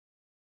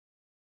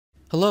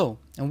Hello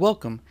and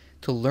welcome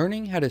to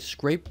learning how to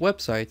scrape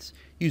websites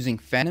using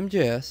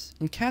PhantomJS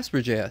and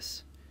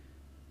CasperJS.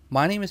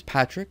 My name is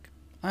Patrick,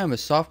 I am a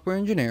software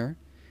engineer,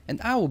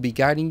 and I will be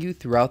guiding you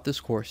throughout this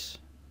course.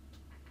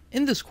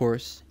 In this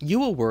course, you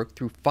will work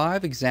through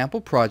 5 example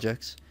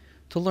projects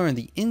to learn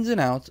the ins and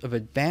outs of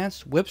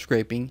advanced web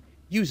scraping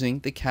using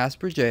the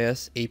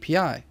CasperJS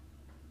API.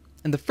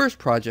 In the first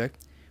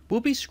project,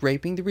 we'll be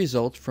scraping the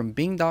results from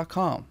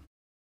Bing.com.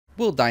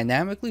 We'll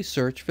dynamically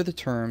search for the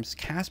terms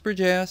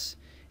CasperJS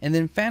and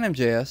then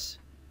PhantomJS,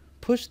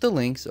 push the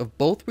links of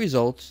both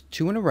results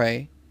to an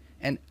array,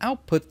 and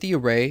output the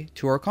array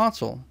to our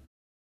console.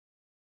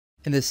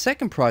 In the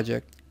second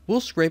project, we'll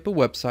scrape a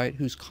website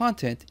whose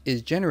content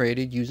is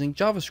generated using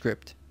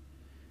JavaScript.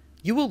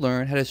 You will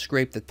learn how to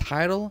scrape the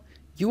title,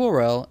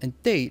 URL,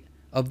 and date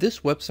of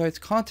this website's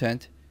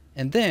content,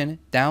 and then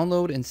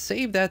download and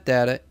save that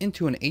data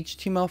into an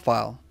HTML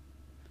file.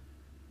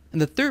 In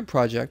the third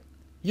project,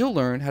 you'll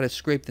learn how to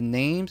scrape the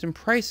names and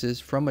prices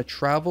from a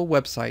travel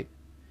website.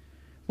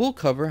 We'll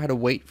cover how to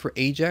wait for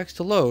AJAX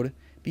to load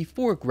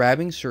before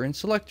grabbing certain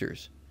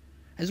selectors,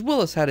 as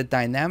well as how to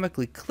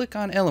dynamically click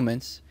on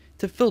elements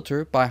to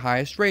filter by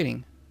highest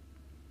rating.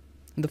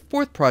 In the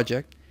fourth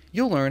project,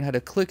 you'll learn how to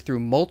click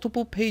through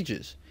multiple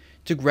pages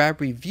to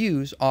grab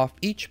reviews off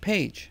each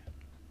page.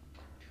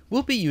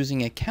 We'll be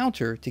using a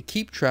counter to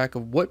keep track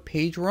of what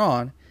page we're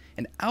on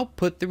and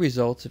output the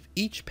results of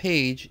each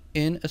page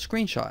in a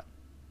screenshot.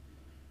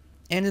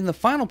 And in the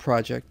final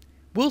project,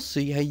 we'll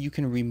see how you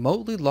can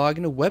remotely log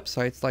into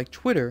websites like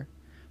Twitter,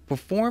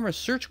 perform a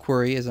search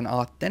query as an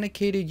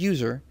authenticated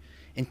user,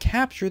 and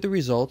capture the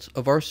results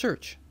of our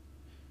search.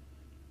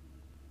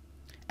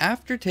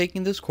 After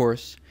taking this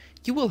course,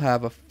 you will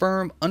have a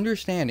firm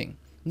understanding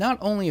not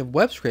only of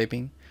web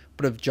scraping,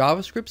 but of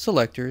JavaScript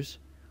selectors,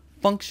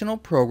 functional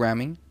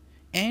programming,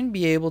 and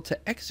be able to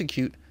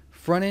execute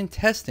front-end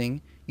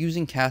testing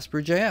using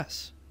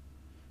CasperJS.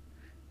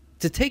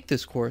 To take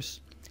this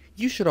course,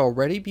 you should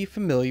already be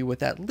familiar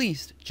with at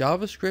least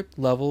JavaScript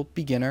level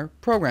beginner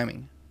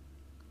programming.